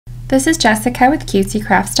This is Jessica with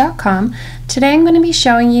CutesyCrafts.com. Today I'm going to be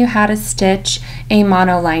showing you how to stitch a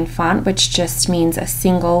monoline font, which just means a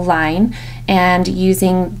single line, and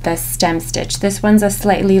using the stem stitch. This one's a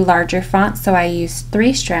slightly larger font, so I used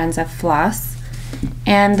 3 strands of floss.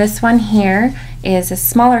 And this one here is a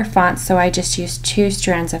smaller font, so I just used 2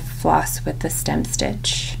 strands of floss with the stem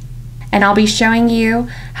stitch. And I'll be showing you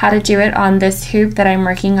how to do it on this hoop that I'm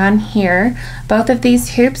working on here. Both of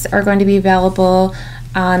these hoops are going to be available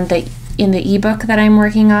in the ebook that I'm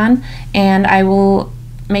working on, and I will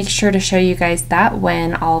make sure to show you guys that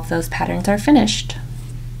when all of those patterns are finished.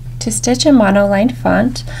 To stitch a monoline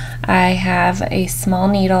font, I have a small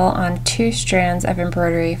needle on 2 strands of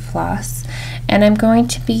embroidery floss, and I'm going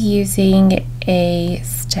to be using a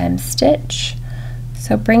stem stitch.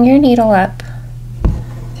 So bring your needle up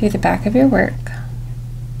through the back of your work,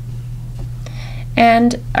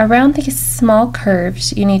 and around these small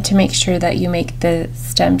curves you need to make sure that you make the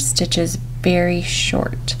stem stitches very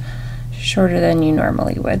short, shorter than you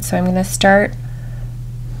normally would. So I'm going to start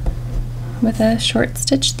with a short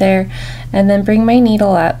stitch there, and then bring my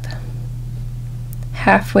needle up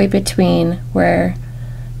halfway between where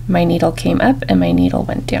my needle came up and my needle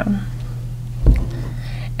went down.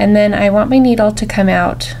 And then I want my needle to come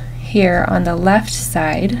out here on the left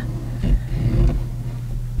side.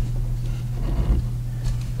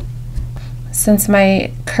 Since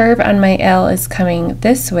my curve on my L is coming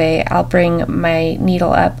this way, I'll bring my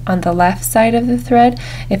needle up on the left side of the thread.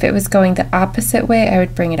 If it was going the opposite way, I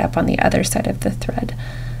would bring it up on the other side of the thread.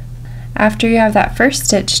 After you have that first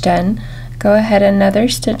stitch done, go ahead another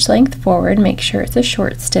stitch length forward. Make sure it's a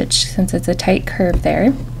short stitch since it's a tight curve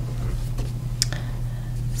there.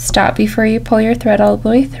 Stop before you pull your thread all the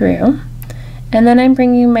way through, and then I'm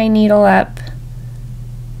bringing my needle up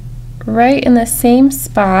right in the same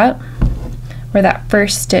spot where that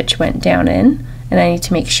first stitch went down in, and I need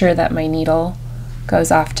to make sure that my needle goes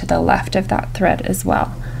off to the left of that thread as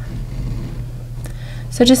well.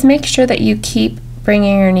 So just make sure that you keep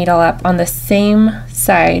bringing your needle up on the same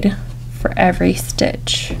side for every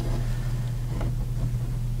stitch.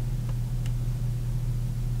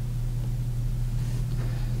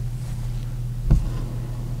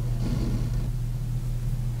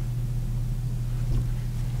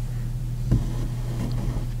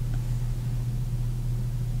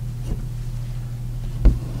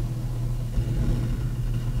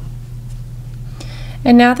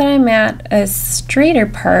 And now that I'm at a straighter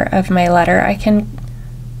part of my letter, I can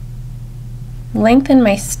lengthen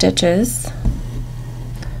my stitches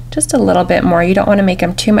just a little bit more. You don't want to make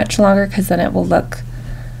them too much longer because then it will look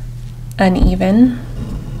uneven.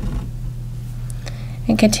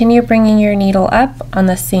 And continue bringing your needle up on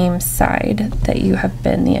the same side that you have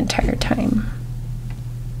been the entire time.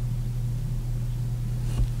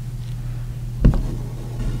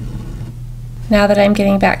 Now that I'm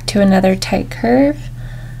getting back to another tight curve,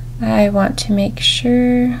 I want to make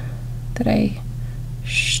sure that I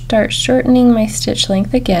start shortening my stitch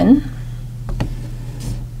length again.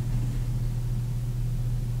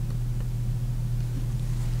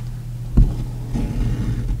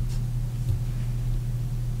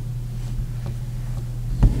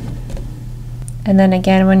 And then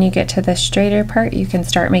again, when you get to the straighter part, you can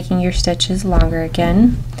start making your stitches longer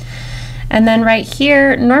again. And then right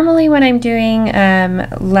here, normally when I'm doing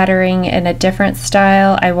lettering in a different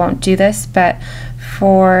style, I won't do this, but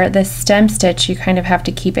for the stem stitch, you kind of have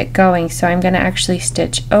to keep it going. So I'm going to actually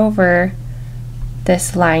stitch over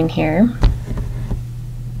this line here.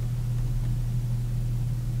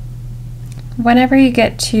 Whenever you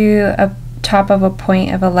get to a top of a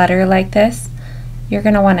point of a letter like this, you're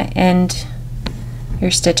going to want to end your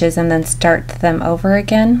stitches and then start them over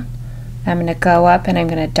again. I'm going to go up and I'm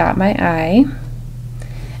going to dot my I,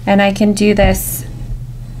 and I can do this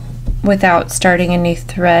without starting a new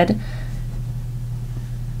thread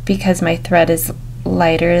because my thread is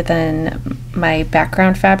lighter than my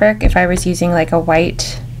background fabric. If I was using like a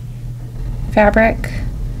white fabric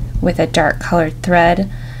with a dark colored thread,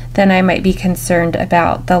 then I might be concerned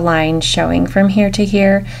about the line showing from here to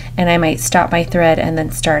here, and I might stop my thread and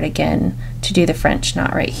then start again to do the French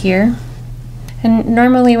knot right here. And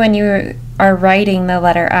normally when you are writing the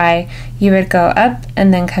letter I, you would go up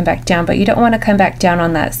and then come back down, but you don't want to come back down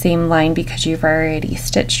on that same line because you've already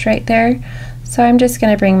stitched right there. So I'm just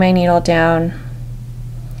going to bring my needle down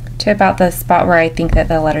to about the spot where I think that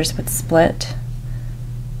the letters would split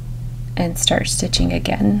and start stitching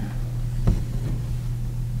again.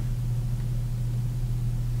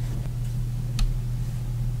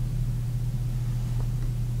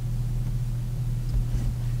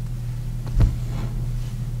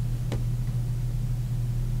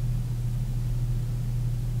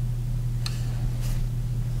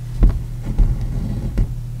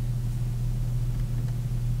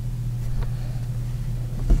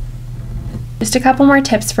 Just a couple more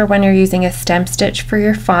tips for when you're using a stem stitch for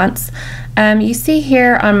your fonts. You see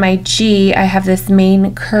here on my G, I have this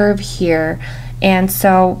main curve here. And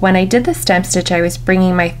so when I did the stem stitch, I was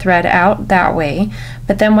bringing my thread out that way.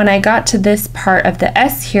 But then when I got to this part of the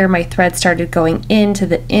S here, my thread started going into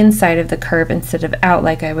the inside of the curve instead of out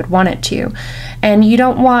like I would want it to. And you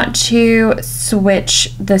don't want to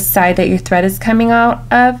switch the side that your thread is coming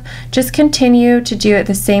out of. Just continue to do it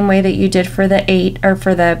the same way that you did for the 8 or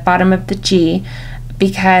for the bottom of the G,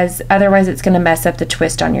 because otherwise it's going to mess up the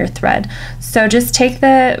twist on your thread. So just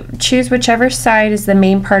choose whichever side is the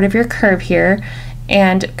main part of your curve here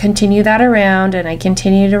and continue that around, and I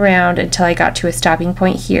continued around until I got to a stopping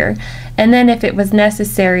point here. And then if it was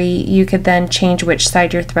necessary, you could then change which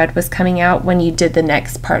side your thread was coming out when you did the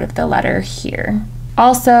next part of the letter here.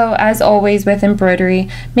 Also, as always with embroidery,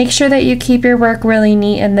 make sure that you keep your work really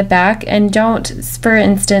neat in the back and don't, for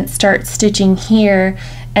instance, start stitching here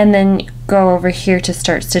and then go over here to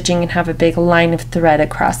start stitching and have a big line of thread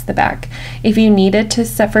across the back. If you needed to,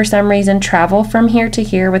 for some reason, travel from here to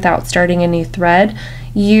here without starting a new thread,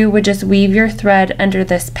 you would just weave your thread under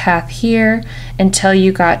this path here until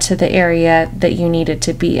you got to the area that you needed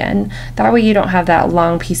to be in. That way you don't have that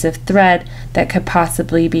long piece of thread that could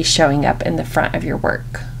possibly be showing up in the front of your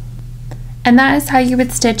work. And that is how you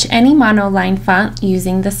would stitch any monoline font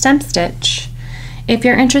using the stem stitch. If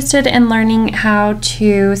you're interested in learning how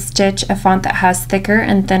to stitch a font that has thicker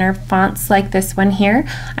and thinner fonts like this one here,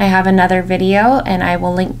 I have another video and I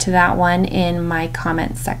will link to that one in my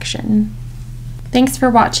comments section. Thanks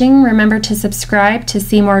for watching. Remember to subscribe to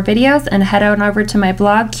see more videos and head on over to my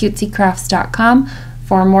blog, cutesycrafts.com,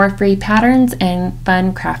 for more free patterns and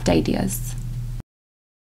fun craft ideas.